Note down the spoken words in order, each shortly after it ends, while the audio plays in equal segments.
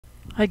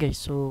Hi guys,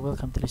 so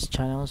welcome to this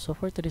channel. So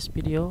for today's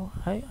video,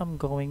 I am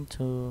going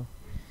to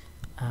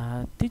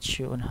teach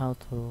you on how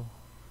to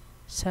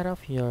set up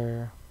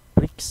your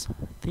bricks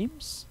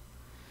themes.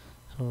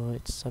 So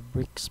it's a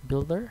bricks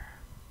builder.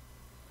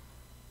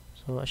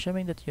 So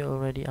assuming that you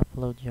already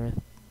upload your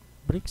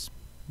bricks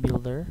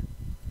builder,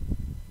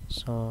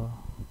 so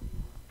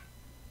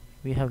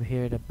we have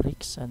here the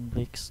bricks and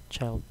bricks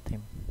child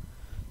theme.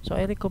 So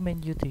I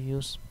recommend you to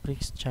use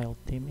bricks child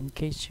theme in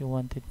case you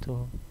wanted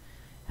to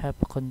have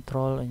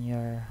control on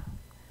your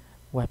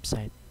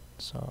website.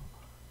 So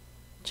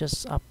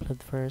just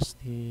upload first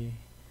the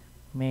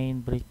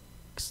main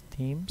bricks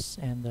themes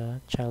and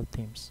the child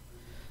themes.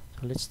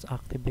 So let's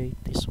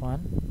activate this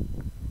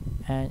one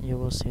and you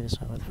will see this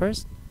one. But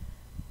first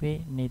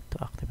we need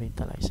to activate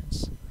the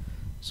license,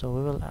 so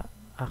we will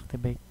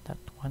activate that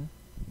one.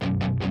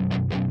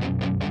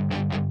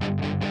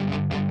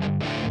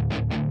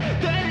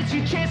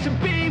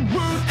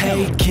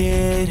 Hey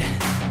kid,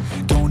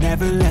 don't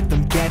ever let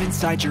them get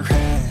inside your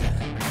head.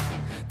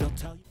 They'll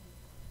tell you.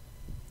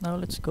 Now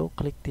let's go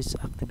click this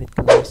activate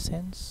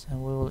license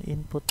and we will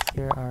input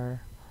here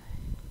our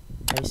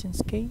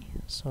license key.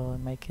 So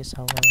in my case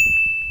I will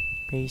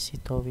paste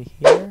it over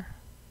here,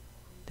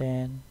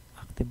 then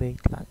activate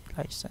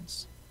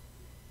license.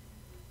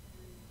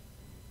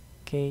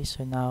 Okay,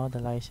 so now the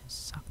license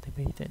is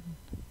activated.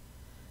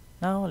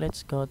 Now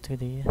let's go to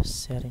the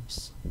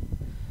settings.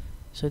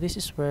 So this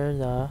is where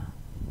the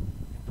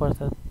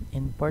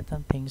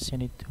important things you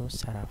need to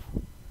set up.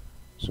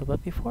 So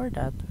but before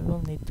that we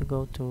will need to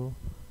go to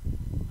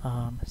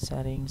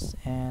settings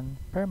and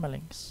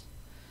permalinks.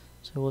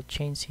 So we'll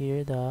change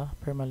here the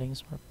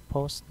permalinks for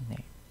post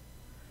name,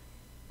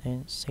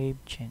 then save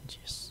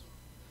changes.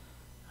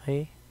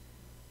 Okay,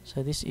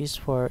 so this is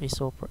for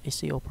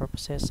SEO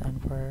purposes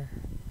and for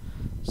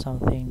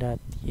something that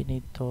you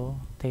need to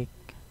take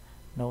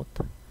note.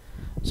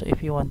 So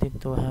if you wanted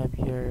to have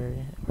your,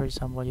 for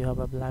example, you have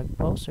a blog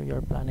post or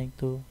you're planning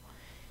to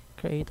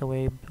create a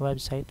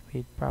website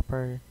with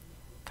proper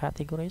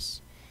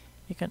categories,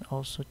 you can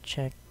also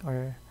check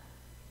or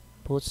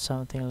put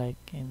something like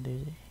in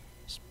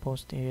the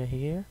post area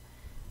here,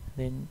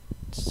 then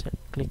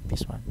click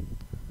this one.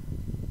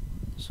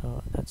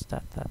 So that's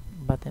that.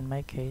 But in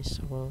my case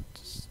we'll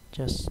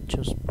just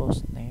choose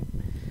post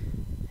name,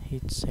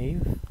 hit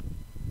save.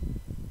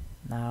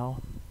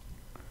 Now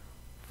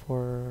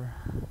for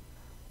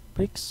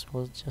bricks,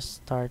 we'll just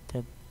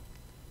started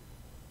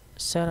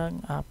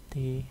setting up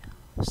the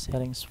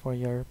settings for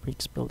your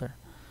bricks builder.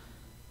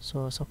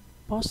 So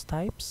post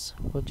types,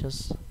 we'll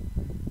just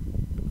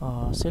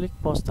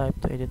select post type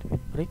to edit with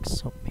bricks,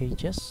 so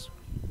pages,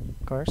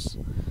 of course.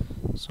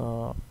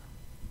 So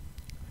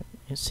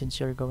since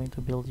you're going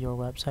to build your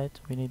website,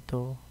 we need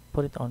to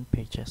put it on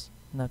pages,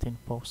 not in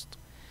post,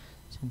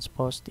 since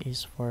post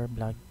is for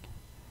blog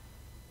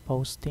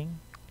posting.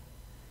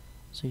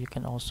 So you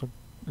can also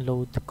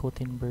load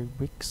Gutenberg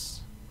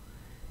bricks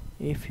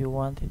if you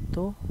wanted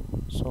to.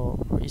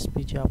 So for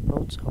SPG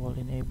uploads, I will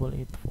enable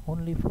it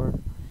only for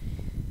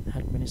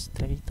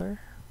administrator.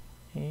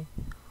 Okay,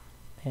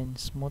 and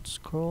smooth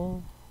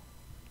scroll.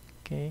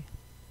 Okay,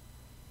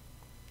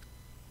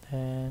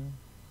 then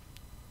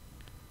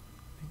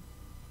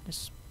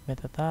this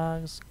meta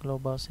tags,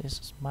 global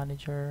CSS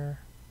manager,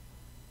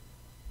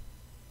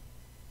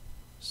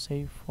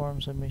 save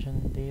form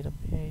submission in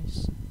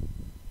database.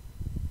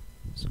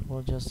 So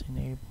we'll just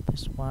enable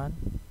this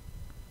one.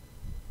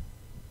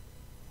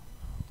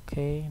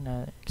 Okay,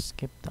 now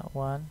skip that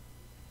one.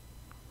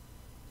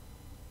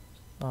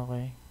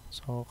 Okay,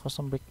 so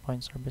custom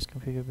breakpoints are best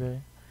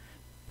configured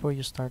before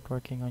you start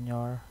working on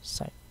your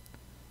site.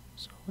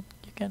 So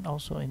you can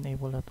also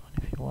enable that one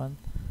if you want.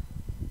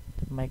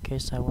 In my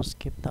case I will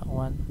skip that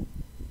one.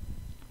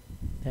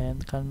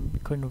 Then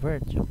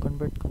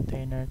convert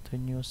container to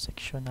new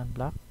section and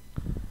block,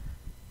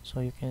 so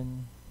you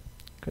can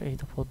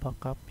create a full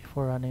backup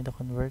before running the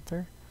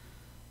converter.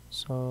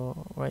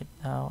 So right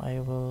now I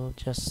will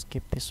just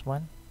skip this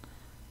one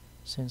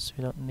since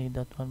we don't need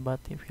that one, but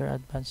if you're an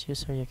advanced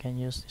user you can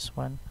use this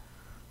one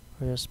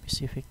for your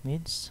specific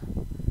needs.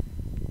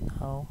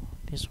 Now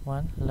this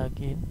one,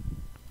 login,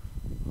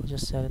 we'll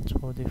just set it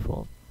to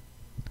default.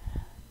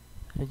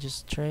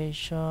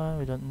 Registration,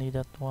 we don't need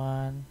that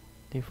one.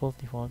 Default,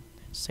 then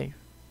save.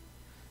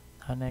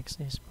 Now next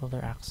is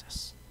builder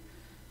access.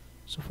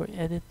 So for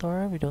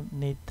editor, we don't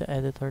need the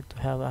editor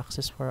to have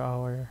access for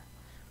our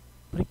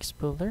bricks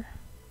builder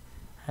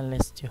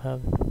unless you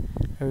have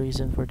a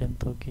reason for them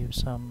to give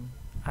some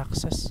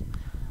access,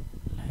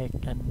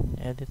 like an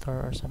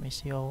editor or some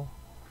SEO,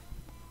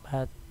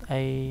 but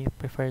I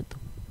prefer to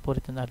put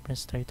it on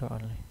administrator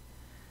only.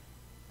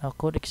 Now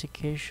code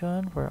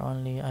execution for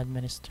only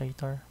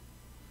administrator,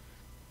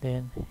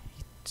 then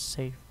hit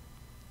save.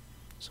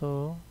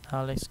 So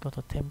now let's go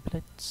to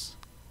templates.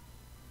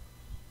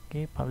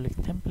 Okay, public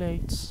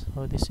templates.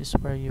 So this is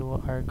where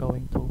you are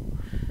going to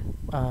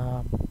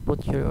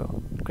put your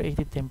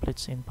created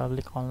templates in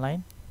public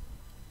online,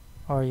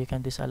 or you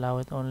can disallow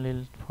it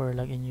only for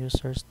login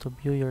users to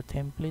view your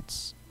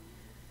templates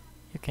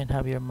You can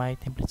have your My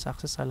Templates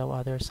access allow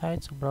other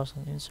sites to browse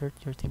and insert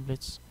your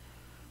templates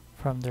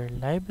from their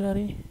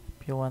library.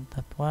 If you want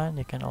that one,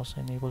 you can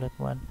also enable that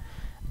one.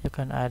 You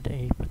can add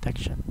a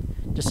protection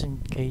just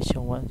in case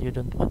you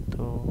don't want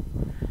to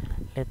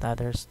let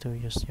others to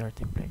use your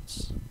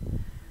templates.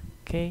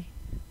 Okay,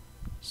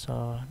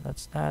 so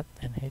that's that,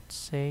 and hit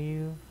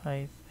save.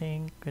 I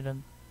think we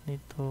don't need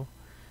to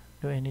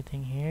do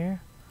anything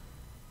here.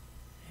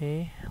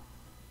 Okay,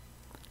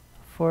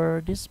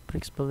 for this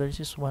Bricks Builder, this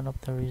is one of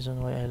the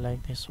reasons why I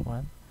like this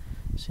one,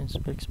 since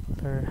Bricks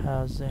Builder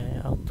has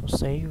a auto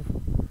save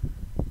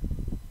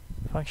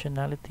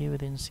functionality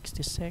within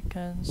 60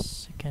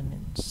 seconds. You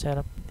can set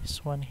up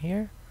this one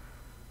here,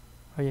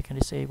 or you can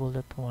disable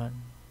that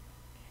one.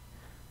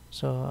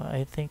 So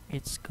I think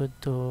it's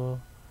good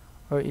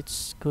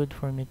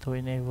for me to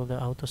enable the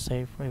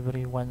autosave for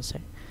every 1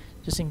 sec,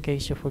 just in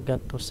case you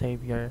forgot to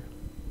save your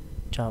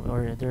job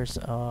or there's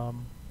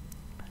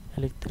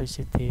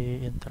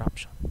electricity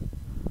interruption.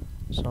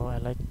 So I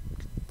like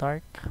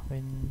dark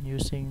when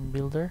using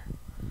builder,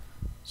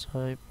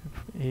 so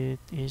it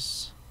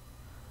is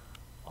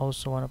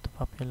also one of the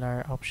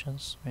popular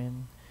options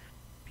when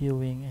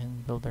viewing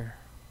in builder,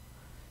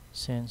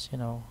 since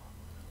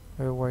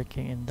we're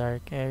working in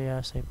dark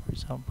areas. Say for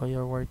example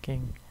you're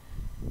working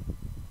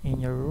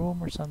in your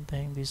room or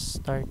something, this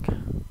dark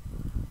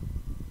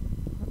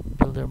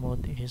builder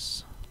mode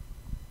is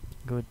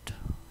good.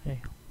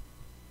 Okay,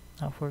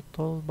 now for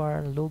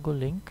toolbar logo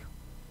link,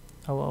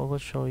 I will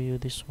show you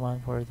this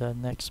one for the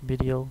next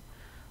video,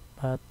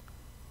 but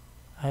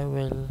I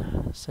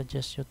will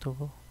suggest you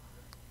to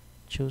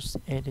choose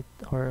edit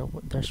or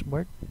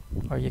dashboard,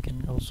 or you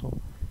can also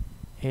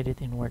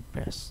edit in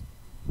WordPress.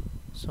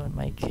 So in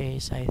my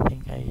case, I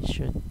think I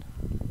should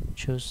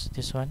choose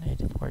this one,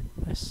 edit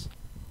WordPress.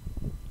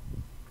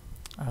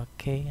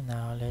 Okay,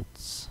 now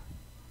let's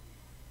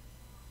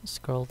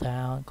scroll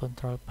down,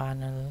 control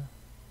panel.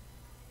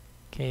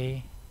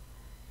 Okay,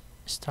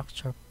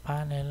 structure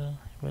panel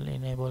will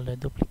enable the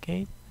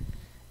duplicate,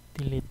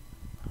 delete,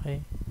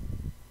 okay,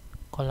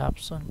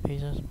 collapse on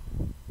pages.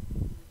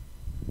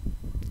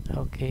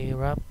 Okay,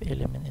 wrap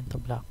element into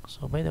block.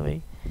 So by the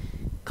way,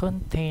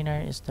 container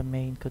is the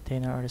main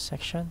container or the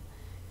section,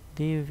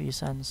 div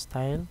is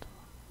unstyled,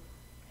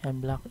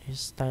 and block is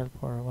styled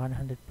for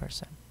 100%.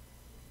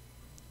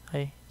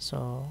 Okay,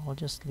 so we'll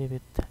just leave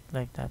it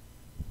like that.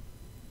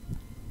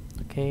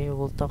 Okay,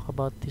 we'll talk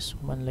about this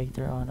one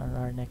later on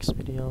our next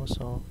video.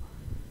 So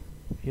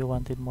if you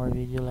wanted more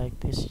video like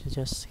this, you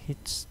just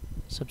hit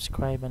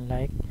subscribe and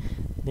like,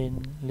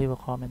 then leave a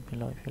comment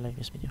below if you like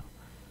this video.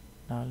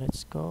 Now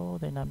let's go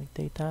dynamic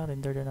data,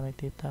 render dynamic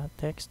data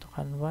text to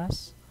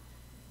canvas.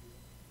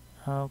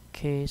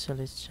 Okay, so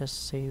let's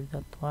just save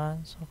that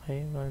one. So,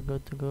 okay, we're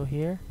good to go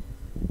here.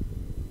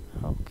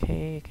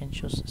 Okay, you can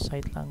choose the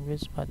site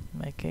language, but in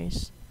my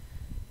case,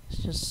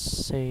 let's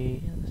just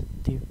say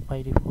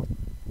by default,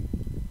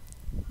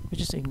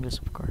 which is English,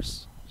 of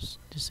course. Just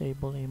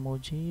disable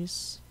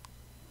emojis.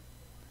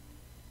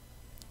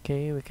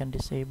 Okay, we can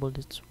disable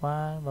this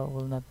one, but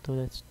we'll not do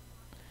that.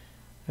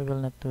 We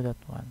will not do that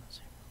one.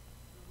 So,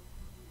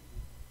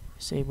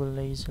 disable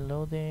lazy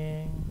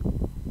loading.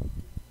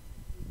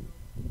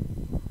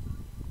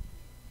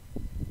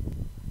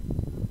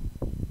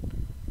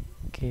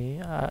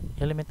 Okay,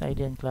 element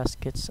ID and class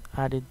gets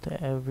added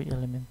to every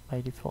element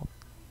by default.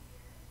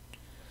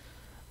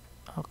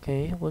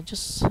 Okay, we'll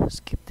just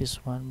skip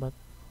this one, but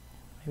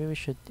maybe we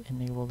should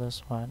enable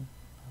this one.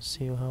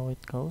 See how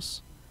it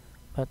goes.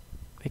 But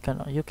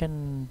you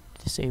can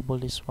disable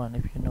this one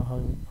if you know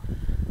how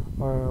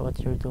or what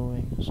you're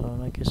doing. So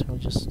I guess we'll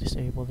just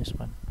disable this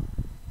one.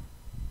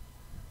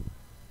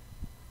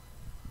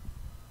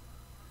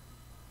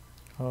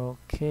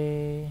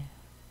 Okay.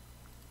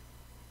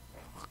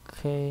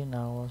 Okay,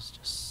 now let's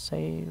just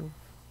save.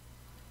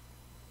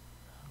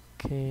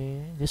 Okay,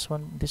 this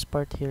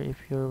part here,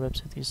 if your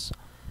website is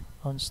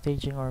on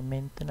staging or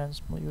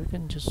maintenance mode, you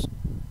can just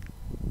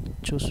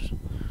choose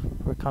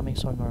for coming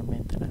soon or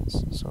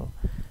maintenance. So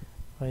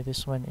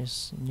this one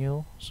is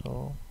new,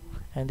 so,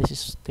 and this is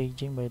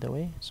staging, by the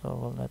way, so I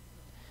will not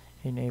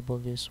enable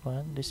this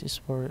one. This is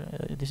for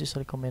this is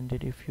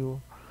recommended if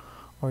you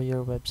or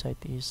your website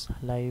is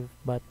live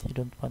but you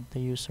don't want the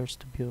users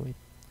to view it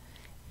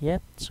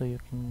yet, so you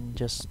can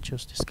just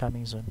choose this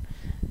coming soon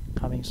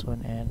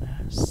and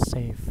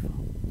save.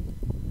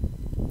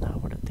 Now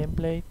for the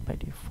template, by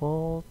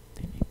default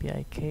in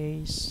API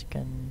case, you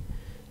can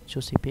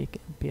choose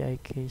API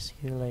case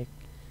here like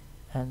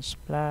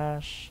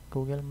Unsplash,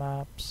 Google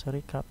Maps,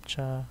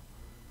 reCAPTCHA,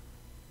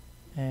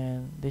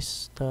 and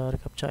this the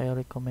reCAPTCHA I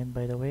recommend,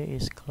 by the way,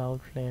 is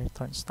Cloudflare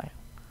Turnstile.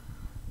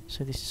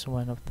 So this is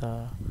one of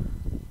the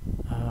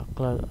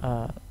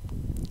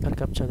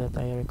reCAPTCHA that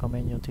I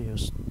recommend you to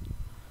use.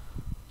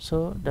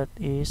 So that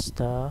is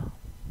the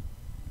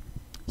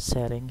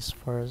settings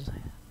for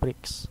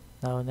bricks.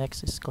 Now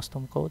next is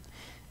custom code.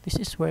 This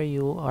is where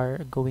you are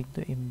going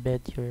to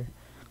embed your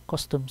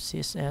custom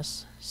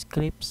CSS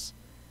scripts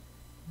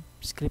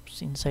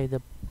inside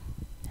the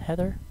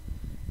header,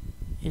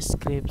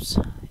 scripts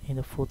in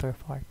the footer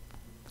part.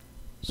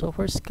 So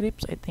for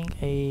scripts, I think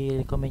I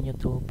recommend you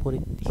to put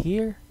it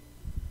here,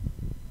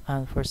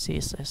 and for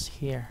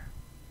CSS here.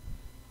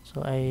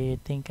 So I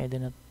think I do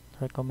not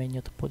recommend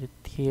you to put it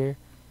here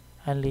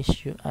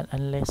unless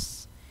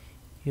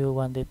you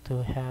wanted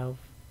to have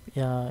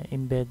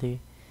embed the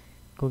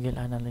Google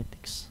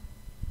Analytics.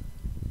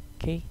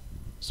 Okay,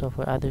 so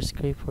for other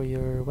script for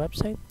your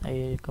website,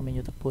 I recommend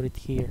you to put it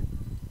here.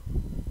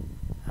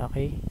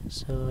 Okay,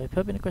 so if you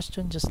have any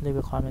question, just leave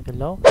a comment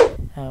below,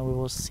 and we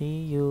will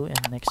see you in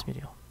the next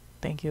video.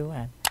 Thank you,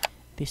 and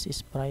this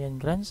is Bryan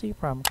Granse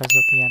from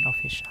Kazokian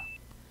Official.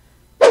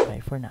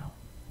 Bye for now.